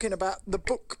talking about the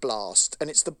Book Blast, and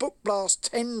it's the Book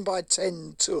Blast 10 by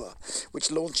 10 tour,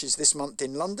 which launches this month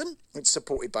in London. It's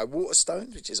supported by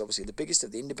Waterstones, which is obviously the biggest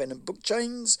of the independent book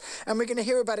chains. And we're going to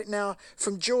hear about it now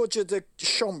from Georgia de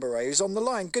Chamberet, who's on the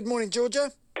line. Good morning,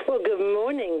 Georgia. Well, good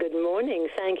morning.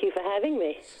 Thank you for having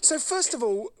me. So first of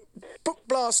all, Book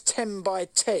Blast 10 by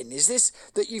 10, is this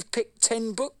that you've picked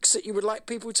 10 books that you would like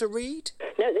people to read?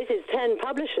 No, this is 10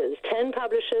 publishers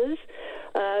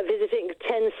visiting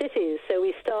 10 cities. So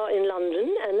we start in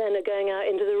London and then are going out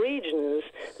into the regions,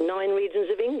 9 regions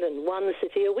of England, 1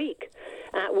 city a week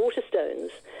at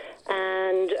Waterstones.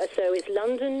 And so it's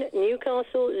London,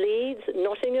 Newcastle, Leeds,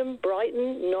 Nottingham,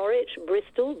 Brighton, Norwich,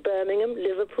 Bristol, Birmingham,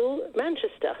 Liverpool,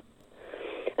 Manchester.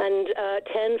 And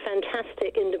 10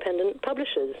 fantastic independent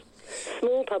publishers,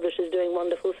 small publishers doing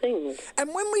wonderful things.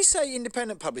 And when we say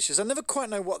independent publishers, I never quite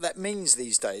know what that means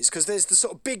these days, because there's the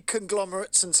sort of big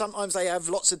conglomerates, and sometimes they have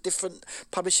lots of different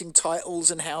publishing titles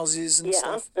and houses and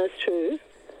stuff. Yeah, that's true.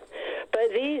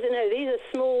 But these are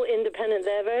small independent.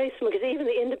 They're very small, because even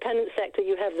the independent sector,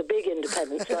 you have the big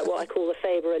independents, like what I call the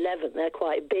Faber 11. They're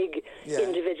quite big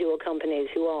individual companies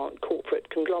who aren't corporate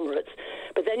conglomerates.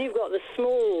 But then you've got the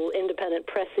small independent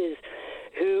presses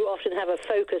who often have a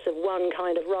focus of one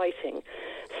kind of writing.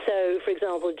 So, for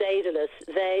example, Daedalus,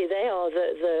 they are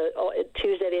the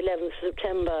Tuesday the 11th of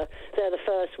September, they're the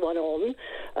first one on.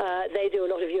 They do a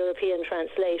lot of European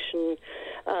translation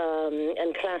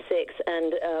and classics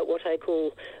and what I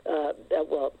call,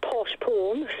 posh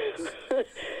porn,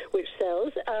 which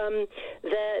sells.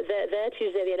 They're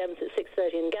Tuesday the 11th at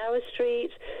 6:30 in Gower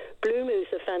Street. Blue Moose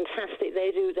are fantastic.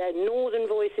 They do their Northern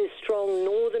Voices, strong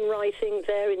Northern writing.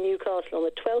 They're in Newcastle on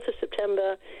the 12th of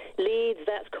September. Leeds,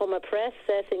 that's Comma Press.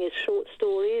 Their thing is short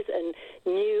stories and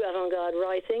new avant-garde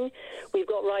writing. We've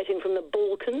got writing from the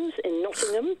Balkans in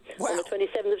Nottingham on the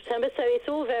 27th of September. So it's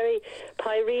all very...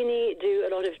 Pyrini do a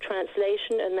lot of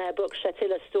translation, and their book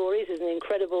Shatila Stories is an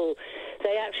incredible...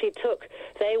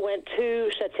 They went to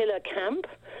Shatila camp,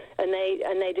 and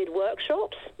they did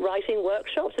workshops, writing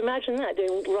workshops. Imagine that,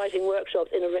 doing writing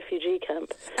workshops in a refugee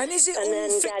camp. And is it and all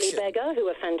then fiction? Gally Beggar, who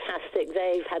are fantastic.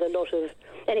 They've had a lot of...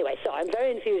 Anyway, so I'm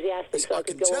very enthusiastic, so I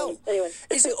could can go tell. on. Anyway.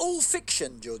 Is it all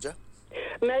fiction, Georgia?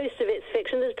 Most of it's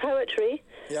fiction. There's poetry.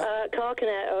 Yeah.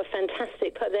 Carcanet are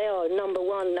fantastic. They are number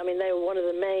one. I mean, they were one of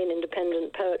the main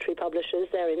independent poetry publishers.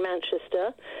 They're in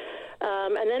Manchester.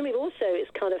 And then we've also, it's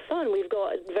kind of fun, we've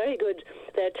got very good,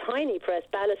 their tiny press,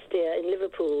 Ballastier in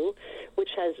Liverpool, which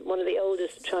has one of the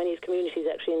oldest Chinese communities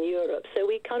actually in Europe. So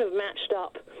we kind of matched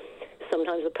up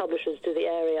sometimes the publishers to the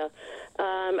area.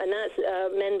 And that's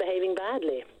Men Behaving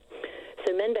Badly.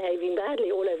 So men behaving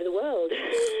badly all over the world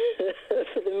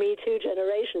for the Me Too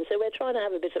generation. So we're trying to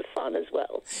have a bit of fun as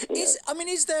well.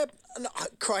 Is there...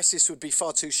 crisis would be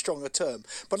far too strong a term.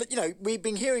 But, we've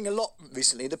been hearing a lot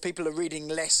recently that people are reading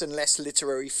less and less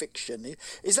literary fiction.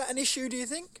 Is that an issue, do you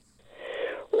think?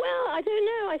 Well, I don't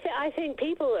know. I think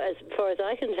people, as far as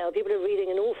I can tell, people are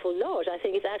reading an awful lot. I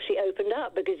think it's actually opened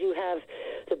up because you have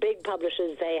the big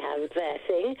publishers, they have their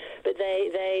thing, but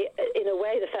they in a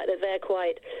way, the fact that they're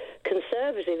quite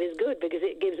conservative is good because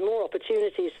it gives more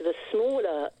opportunities to the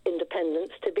smaller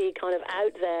independents to be kind of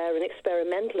out there and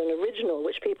experimental and original,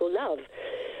 which people love.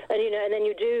 And, and then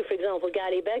you do, for example,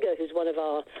 Gally Beggar, who's one of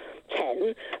our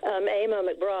 10. Amer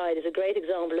McBride is a great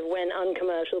example of when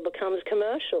uncommercial becomes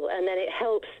commercial, and then it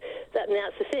helps. And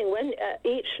that's the thing. When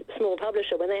each small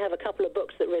publisher, when they have a couple of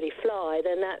books that really fly,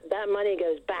 then that money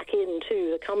goes back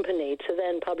into the company to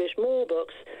then publish more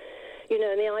books. And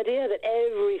the idea that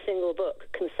every single book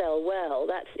can sell well,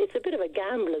 it's a bit of a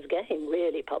gambler's game,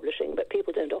 really, publishing, but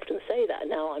people don't often say that.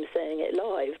 Now I'm saying it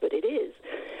live, but it is.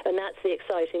 And that's the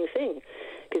exciting thing,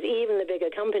 because even the bigger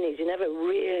companies,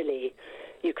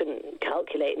 you can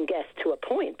calculate and guess to a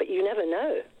point, but you never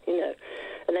know,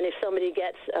 And then if somebody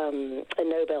gets a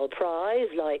Nobel Prize,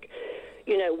 like,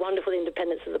 wonderful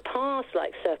independents of the past,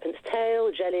 like Serpent's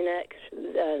Tail, Jelinek,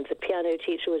 The Piano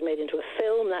Teacher was made into a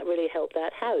film. That really helped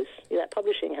that house, that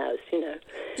publishing house,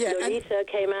 Yeah, Lolita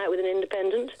came out with an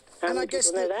independent. And I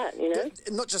guess people know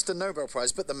that, not just the Nobel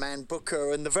Prize, but the Man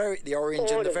Booker and the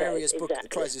Orange and the various book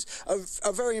prizes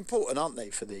are very important, aren't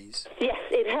they, for these? Yes,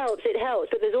 it helps.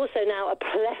 But there's also now a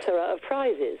plethora of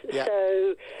prizes. Yeah.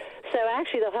 So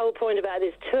actually the whole point about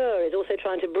this tour is also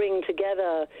trying to bring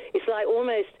together, it's like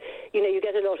almost, you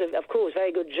get a lot of course,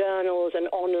 very good journals and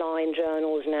online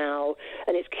journals now,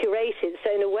 and it's curated.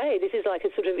 So in a way, this is like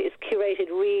it's curated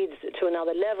reads to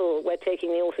another level. We're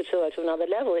taking the author tour to another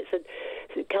level. It's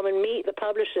to come and meet the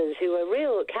publishers who are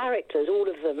real characters, all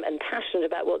of them, and passionate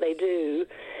about what they do,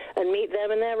 and meet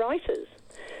them and their writers.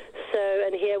 So,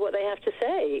 and hear what they have to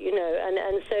say,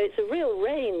 and so it's a real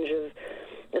range of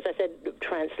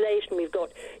translation. We've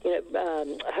got,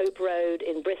 Hope Road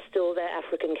in Bristol, they're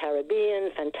African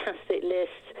Caribbean, fantastic list.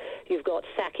 You've got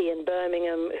Saki in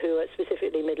Birmingham, who are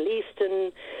specifically Middle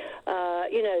Eastern,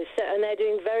 and they're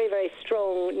doing very, very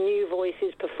strong new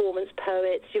voices, performance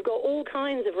poets. You've got all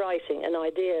kinds of writing and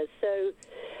ideas. So,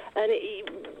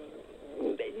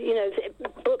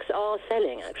 books are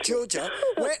selling, actually. Georgia,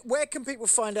 where can people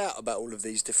find out about all of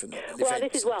these different events? Well,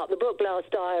 this is the Book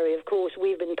Blast Diary, of course.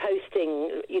 We've been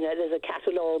posting, there's a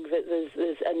catalogue,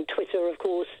 and Twitter, of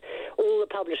course, all the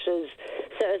publishers.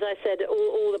 So, as I said,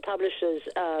 all the publishers,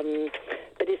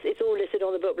 but it's all listed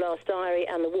on the Book Blast Diary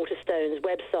and the Waterstones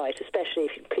website, especially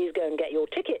if you please go and get your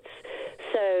tickets.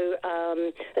 So,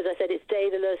 as I said, it's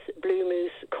Daedalus, Blue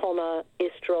Moose, Comma,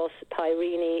 Istros,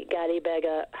 Pyrene,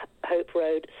 Gallibega, Hope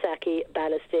Road, Saki,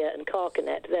 Balestier and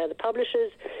Carcanet. They're the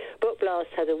publishers. Book Blast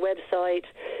has a website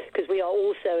because we are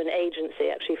also an agency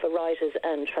actually for writers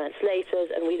and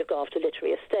translators, and we look after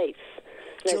literary estates.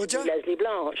 Georgia? Leslie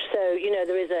Blanche. So,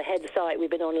 there is a head site. We've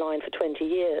been online for 20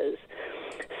 years.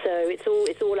 So it's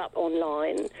all up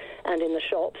online and in the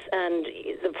shops, and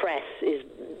the press has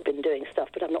been doing stuff,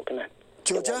 but I'm not going to...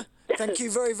 Georgia, thank you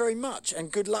very, very much,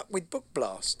 and good luck with Book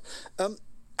Blast.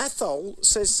 Athol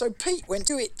says, so Pete went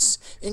to it in